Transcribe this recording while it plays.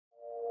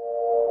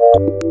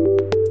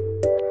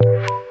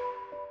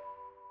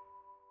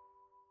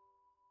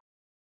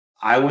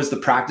I was the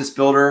practice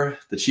builder,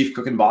 the chief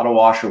cook and bottle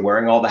washer,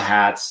 wearing all the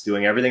hats,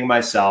 doing everything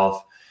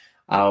myself.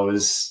 I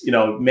was,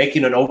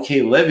 making an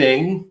okay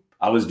living.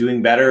 I was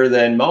doing better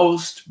than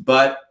most,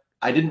 but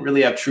I didn't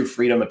really have true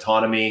freedom,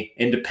 autonomy,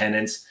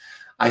 independence.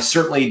 I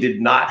certainly did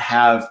not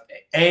have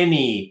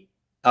any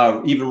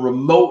even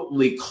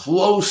remotely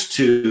close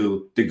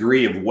to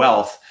degree of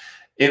wealth.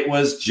 It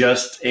was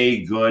just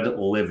a good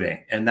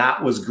living, and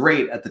that was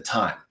great at the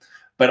time.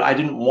 But I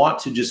didn't want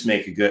to just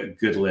make a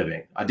good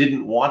living. I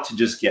didn't want to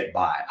just get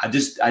by. I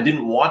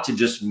didn't want to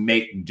just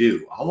make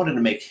do. I wanted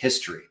to make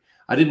history.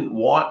 I didn't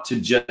want to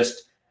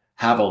just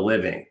have a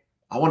living.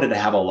 I wanted to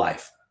have a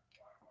life.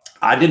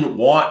 I didn't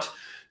want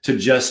to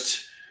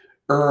just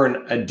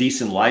earn a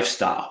decent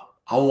lifestyle.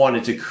 I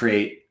wanted to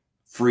create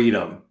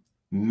freedom,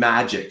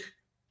 magic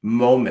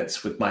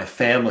moments with my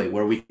family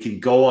where we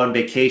could go on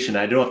vacation.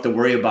 I don't have to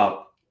worry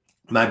about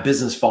my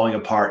business falling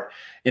apart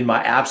in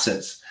my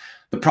absence.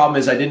 The problem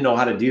is I didn't know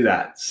how to do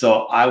that.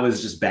 So I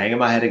was just banging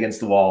my head against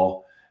the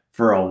wall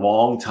for a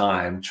long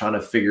time, trying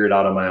to figure it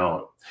out on my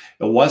own.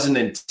 It wasn't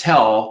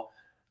until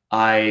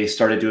I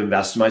started to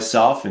invest in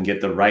myself and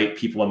get the right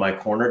people in my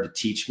corner to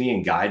teach me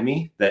and guide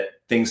me that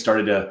things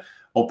started to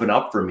open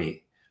up for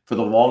me. For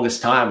the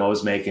longest time, I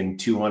was making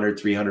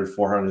 $200,000, $300,000,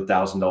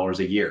 $400,000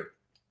 a year.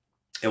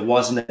 It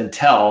wasn't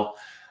until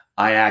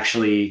I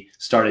actually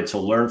started to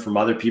learn from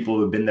other people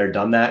who have been there,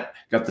 done that,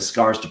 got the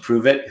scars to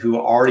prove it, who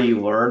already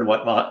learned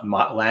what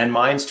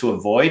landmines to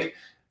avoid,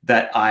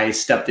 that I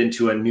stepped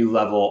into a new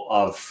level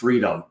of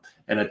freedom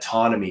and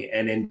autonomy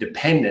and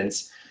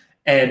independence,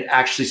 and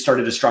actually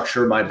started to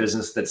structure my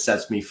business that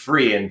sets me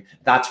free. And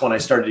that's when I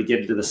started to get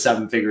into the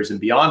 7 figures and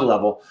beyond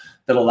level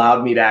that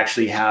allowed me to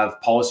actually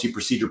have policy,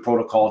 procedure,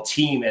 protocol,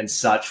 team, and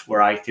such,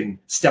 where I can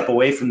step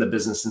away from the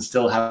business and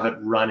still have it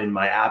run in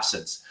my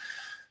absence.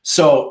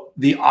 So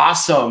the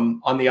awesome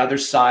on the other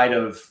side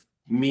of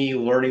me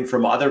learning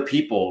from other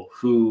people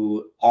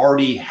who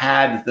already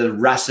had the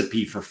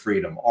recipe for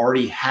freedom,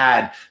 already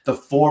had the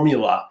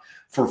formula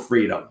for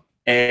freedom,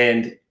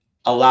 and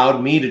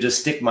allowed me to just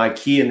stick my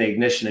key in the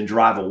ignition and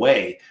drive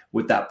away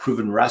with that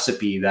proven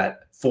recipe,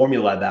 that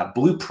formula, that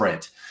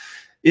blueprint,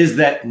 is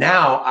that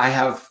now I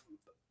have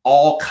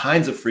all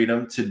kinds of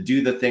freedom to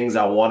do the things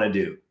I want to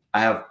do. I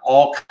have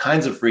all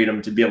kinds of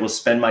freedom to be able to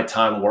spend my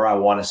time where I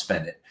want to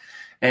spend it.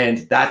 And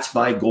that's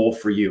my goal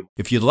for you.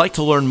 If you'd like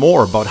to learn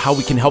more about how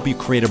we can help you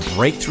create a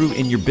breakthrough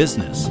in your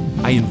business,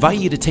 I invite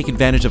you to take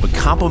advantage of a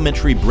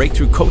complimentary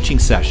breakthrough coaching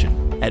session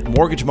at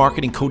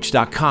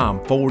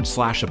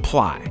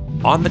mortgagemarketingcoach.com/apply.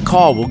 On the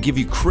call, we'll give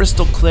you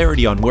crystal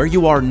clarity on where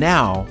you are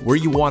now, where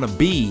you want to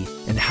be,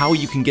 and how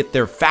you can get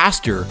there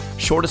faster,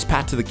 shortest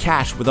path to the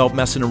cash without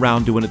messing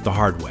around doing it the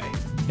hard way.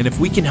 And if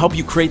we can help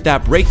you create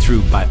that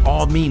breakthrough, by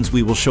all means,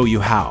 we will show you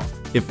how.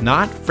 If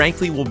not,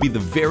 frankly, we'll be the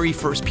very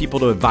first people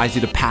to advise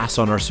you to pass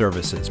on our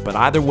services. But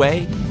either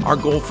way, our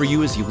goal for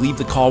you is you leave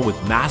the call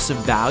with massive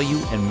value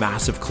and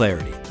massive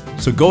clarity.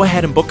 So go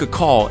ahead and book a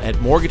call at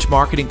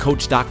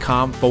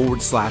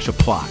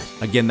mortgagemarketingcoach.com/apply.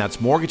 Again, that's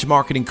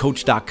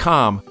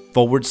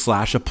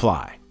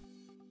mortgagemarketingcoach.com/apply.